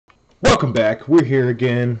Welcome back. We're here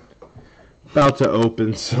again. About to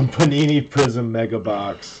open some Panini Prizm Mega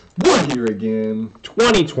Box. We're here again.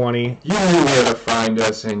 2020. You knew where to find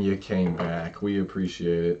us and you came back. We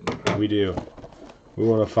appreciate it. We do. We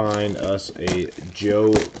want to find us a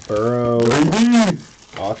Joe Burrow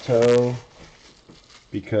auto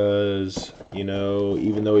because, you know,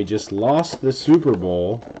 even though he just lost the Super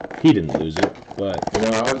Bowl, he didn't lose it. But you know,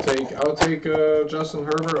 I would take Justin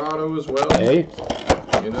Herbert auto as well. Hey,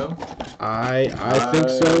 you know, I think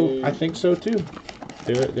so. I think so too.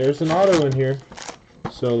 There's an auto in here.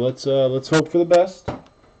 So let's hope for the best.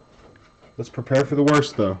 Let's prepare for the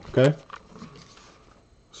worst though, okay?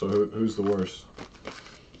 So who's the worst?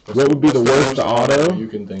 What would be the worst auto you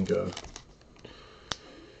can think of?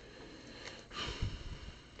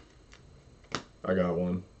 I got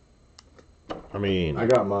one. I mean, I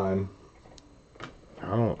got mine.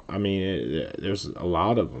 There's a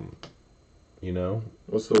lot of them. You know.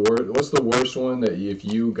 What's the worst one that if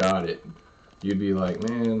you got it, you'd be like,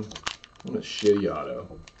 man, what a shitty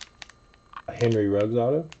auto. A Henry Ruggs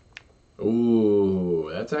auto. Ooh,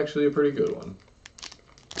 that's actually a pretty good one.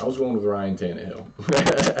 I was going with Ryan Tannehill.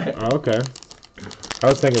 Oh, okay. I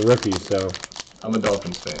was thinking rookie, so. I'm a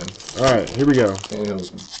Dolphins fan. All right, here we go.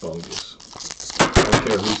 Tannehill's bungus. I don't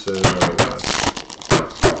care who says otherwise.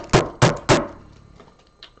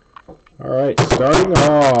 All right, starting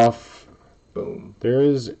off. Boom. There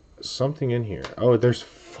is something in here. Oh, there's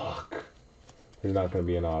There's not going to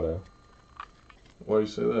be an auto. Why do you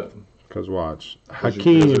say that? Because watch. Is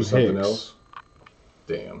Hakeem there something Hicks. else?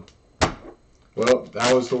 Damn. Well,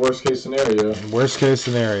 that was the worst case scenario. Worst case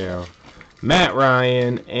scenario. Matt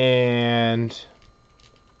Ryan and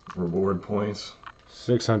Reward points.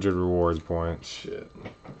 600 rewards points. Shit.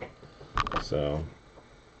 So.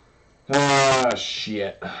 Ah,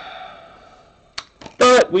 shit.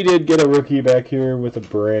 But we did get a rookie back here with a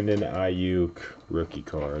Brandon Ayuk rookie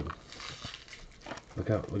card. Look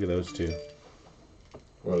at those two.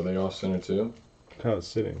 What, are they all center too? Look how it's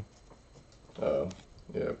sitting. Oh.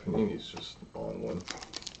 Yeah, Panini's just on one.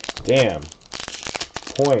 Damn.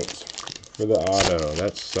 Points for the auto.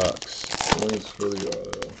 That sucks. Points for the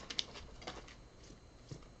auto.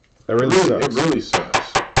 That really sucks. It really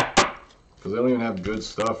sucks. Because they don't even have good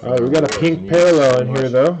stuff. Alright, we got a pink parallel in here,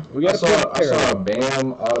 though. I saw a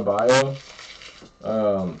Bam Adebayo.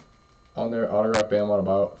 On their autograph Bam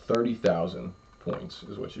Adebayo, 30,000 points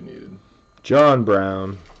is what you needed. John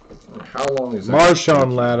Brown. How long is that?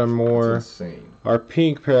 Marshawn Lattimore. That's insane. Our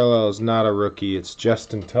pink parallel is not a rookie. It's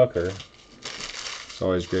Justin Tucker. It's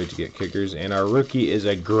always great to get kickers. And our rookie is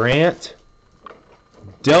a Grant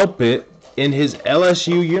Delpit in his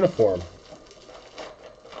LSU uniform.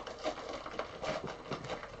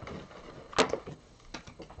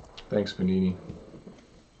 Thanks, Panini.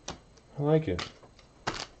 I like it.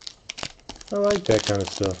 I like that kind of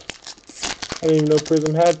stuff. I didn't even know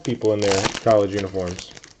Prizm had people in their college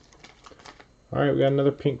uniforms. Alright, we got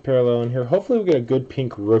another pink parallel in here. Hopefully we get a good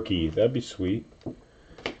pink rookie. That'd be sweet.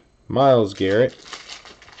 Myles Garrett.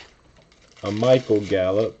 A Michael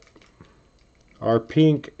Gallup. Our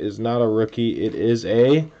pink is not a rookie. It is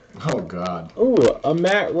a... Oh, God. Ooh, a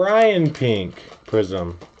Matt Ryan pink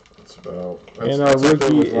Prizm. And our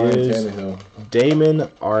rookie is Damon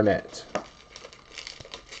Arnett.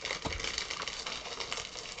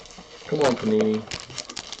 Come on, Panini.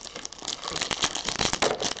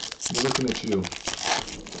 We're looking at you.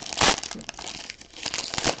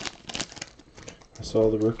 I saw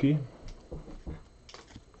the rookie.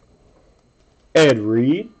 Ed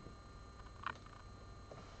Reed.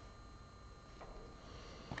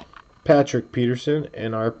 Patrick Peterson.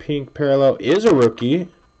 And our pink parallel is a rookie.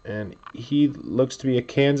 And he looks to be a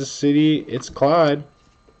Kansas City. It's Clyde.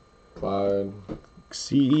 Clyde.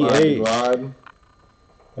 CEA. Clyde.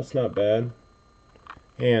 That's not bad.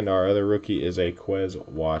 And our other rookie is a Quez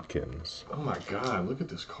Watkins. Oh my God! Look at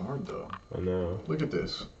this card, though. I know. Look at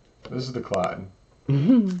this. This is the Clyde.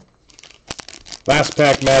 Last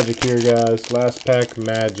pack magic here, guys. Last pack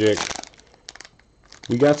magic.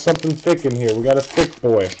 We got something thick in here. We got a thick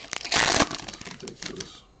boy.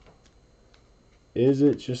 Ridiculous. Is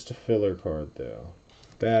it just a filler card, though?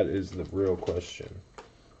 That is the real question.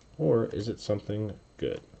 Or is it something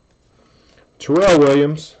good? Terrell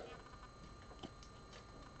Williams.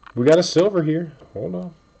 We got a silver here. Hold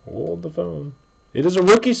on. Hold the phone. It is a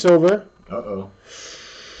rookie silver. Uh-oh.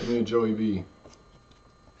 Give me a Joey B.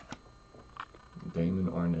 Damon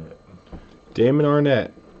Arnett. Damon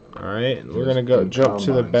Arnett. All right. We're going to jump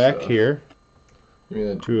to the back here.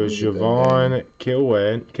 To a Javon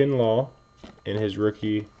Kinlaw in his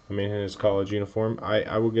in his college uniform.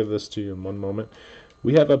 I will give this to you in one moment.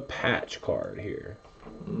 We have a patch card here.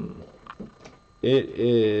 It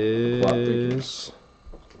is.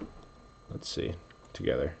 Let's see.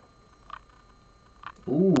 Together.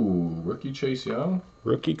 Ooh, rookie Chase Young.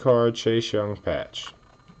 Rookie card, Chase Young patch.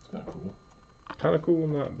 It's kind of cool. Kind of cool,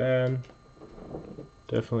 not bad.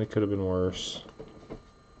 Definitely could have been worse.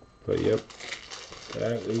 But yep,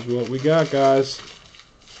 that is what we got, guys.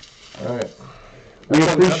 All right. We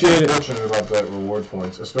appreciate it. That's unfortunate about that reward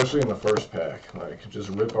points, especially in the first pack. Like, just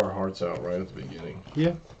rip our hearts out right at the beginning.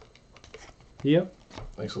 Yeah. Yep.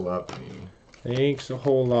 Thanks a lot, Panini. Thanks a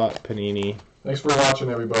whole lot, Panini. Thanks for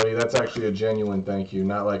watching, everybody. That's actually a genuine thank you,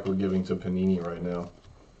 not like we're giving to Panini right now.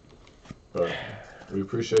 But we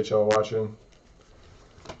appreciate y'all watching.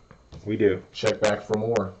 We do. Check back for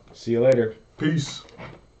more. See you later. Peace.